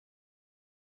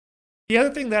The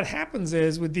other thing that happens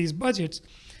is with these budgets,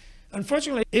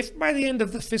 unfortunately, if by the end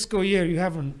of the fiscal year you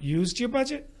haven't used your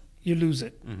budget, you lose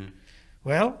it.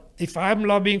 Well, if I'm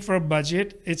lobbying for a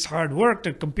budget, it's hard work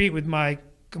to compete with my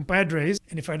compadres.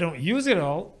 And if I don't use it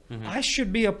all, I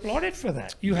should be applauded for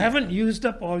that. You haven't used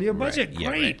up all your budget.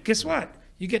 Great. Guess what?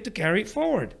 You get to carry it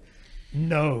forward.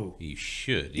 No. You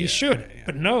should. You should.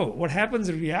 But no, what happens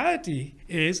in reality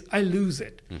is I lose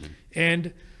it.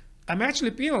 And I'm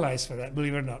actually penalized for that,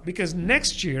 believe it or not, because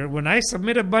next year when I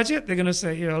submit a budget, they're going to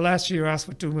say, last year you asked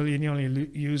for 2 million, you only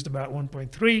used about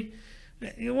 1.3.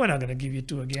 We're not going to give you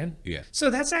 2 again. So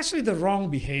that's actually the wrong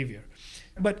behavior.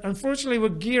 But unfortunately, we're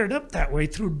geared up that way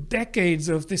through decades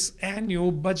of this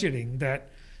annual budgeting that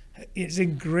is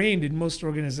ingrained in most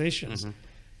organizations. I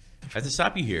have to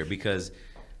stop you here because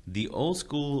the old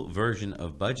school version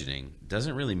of budgeting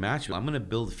doesn't really match. I'm going to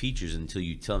build features until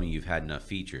you tell me you've had enough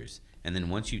features. And then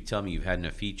once you tell me you've had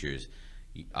enough features,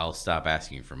 I'll stop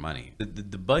asking for money.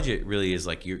 The budget really is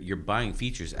like you're buying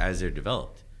features as they're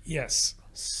developed. Yes.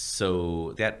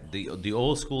 So that the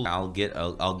old school, I'll get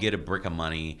a brick of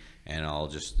money and I'll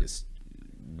just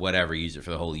whatever, use it for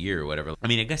the whole year or whatever. I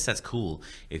mean, I guess that's cool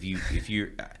if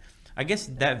you're I guess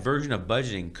that version of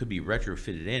budgeting could be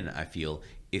retrofitted in, I feel,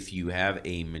 if you have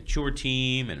a mature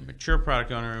team and a mature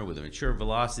product owner with a mature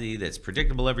velocity that's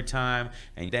predictable every time,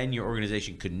 and then your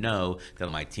organization could know that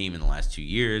my team in the last 2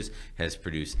 years has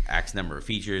produced X number of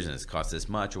features and it's cost this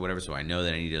much or whatever, so I know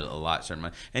that I need a lot certain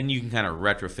amount, and you can kind of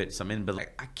retrofit some in. But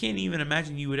like, I can't even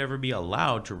imagine you would ever be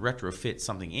allowed to retrofit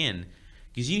something in,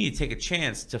 because you need to take a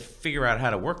chance to figure out how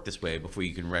to work this way before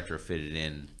you can retrofit it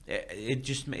in.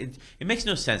 It makes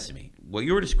no sense to me. What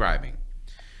you were describing,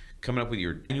 coming up with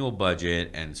your annual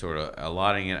budget and sort of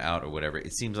allotting it out or whatever,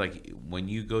 it seems like when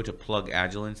you go to plug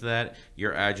Agile into that,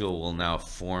 your Agile will now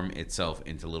form itself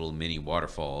into little mini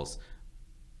waterfalls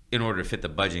in order to fit the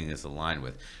budgeting it's aligned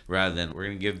with, rather than we're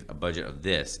going to give a budget of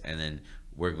this and then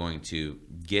we're going to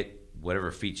get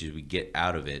whatever features we get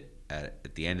out of it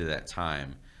at the end of that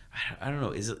time. I don't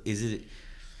know. Is it?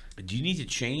 Do you need to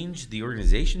change the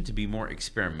organization to be more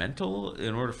experimental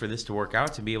in order for this to work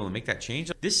out, to be able to make that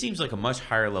change? This seems like a much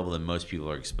higher level than most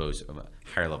people are exposed to.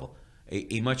 Higher level,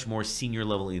 a much more senior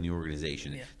level in the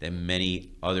organization than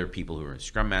many other people who are in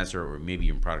Scrum Master or maybe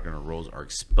in product owner roles are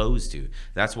exposed to.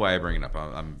 That's why I bring it up.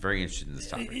 I'm very interested in this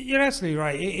topic. You're absolutely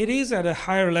right. It is at a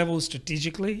higher level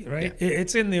strategically, right?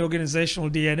 It's in the organizational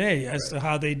DNA as to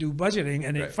how they do budgeting,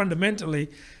 and it fundamentally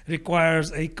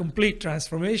requires a complete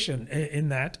transformation in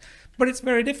that. But it's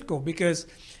very difficult because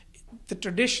the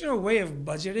traditional way of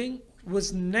budgeting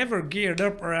was never geared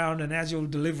up around an Agile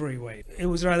delivery way. It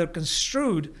was rather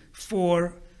construed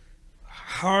for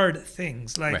hard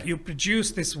things, like you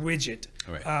produce this widget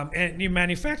and you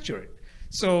manufacture it.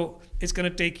 So it's going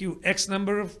to take you X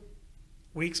number of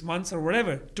weeks, months, or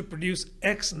whatever to produce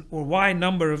X or Y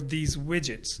number of these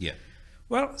widgets.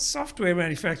 Well, software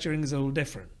manufacturing is a little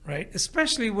different, right?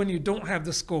 Especially when you don't have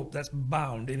the scope that's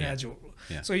bound in Agile.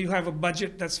 So you have a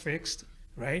budget that's fixed,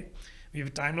 right? You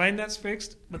have a timeline that's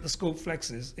fixed, but the scope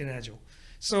flexes in Agile.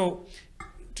 So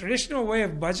traditional way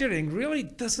of budgeting really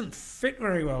doesn't fit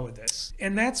very well with this.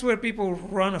 And that's where people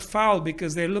run afoul,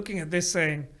 because they're looking at this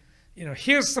saying,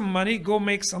 here's some money, go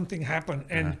make something happen.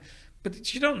 And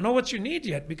but you don't know what you need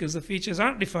yet because the features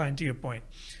aren't defined, to your point.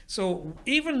 So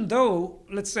even though,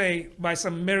 let's say, by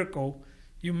some miracle,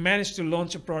 you managed to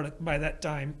launch a product by that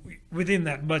time within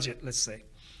that budget, let's say,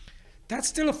 that's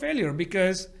still a failure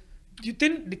because you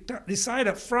didn't decide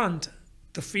up front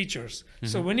the features.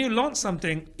 So when you launch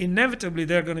something, inevitably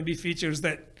there are going to be features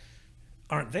that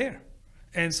aren't there.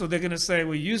 And so they're going to say,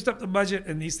 we used up the budget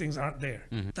and these things aren't there.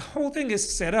 The whole thing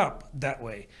is set up that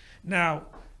way. Now,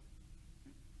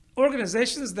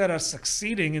 organizations that are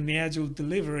succeeding in the Agile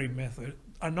delivery method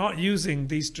are not using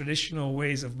these traditional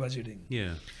ways of budgeting.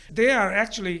 They are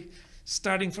actually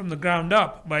starting from the ground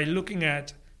up by looking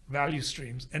at value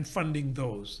streams and funding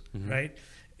those, right?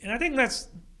 And I think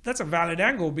that's a valid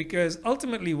angle, because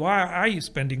ultimately, why are you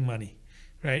spending money,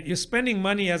 right? You're spending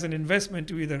money as an investment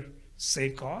to either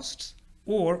save costs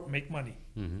or make money,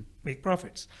 make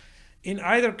profits. In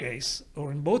either case,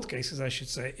 or in both cases, I should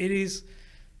say, it is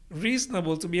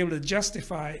reasonable to be able to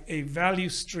justify a value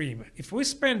stream. If we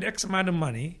spend X amount of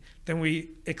money, then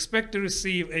we expect to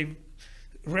receive a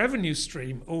revenue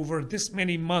stream over this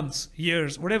many months,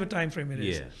 years, whatever time frame it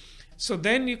is. So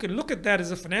then you can look at that as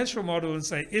a financial model and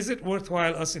say, is it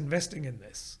worthwhile us investing in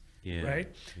this, right?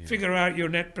 Figure out your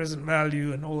net present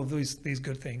value and all of these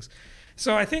good things.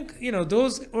 So I think,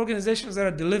 those organizations that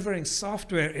are delivering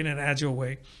software in an Agile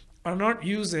way are not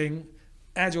using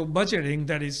Agile budgeting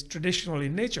that is traditional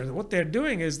in nature. What they're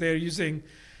doing is they're using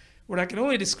what I can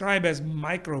only describe as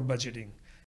micro budgeting.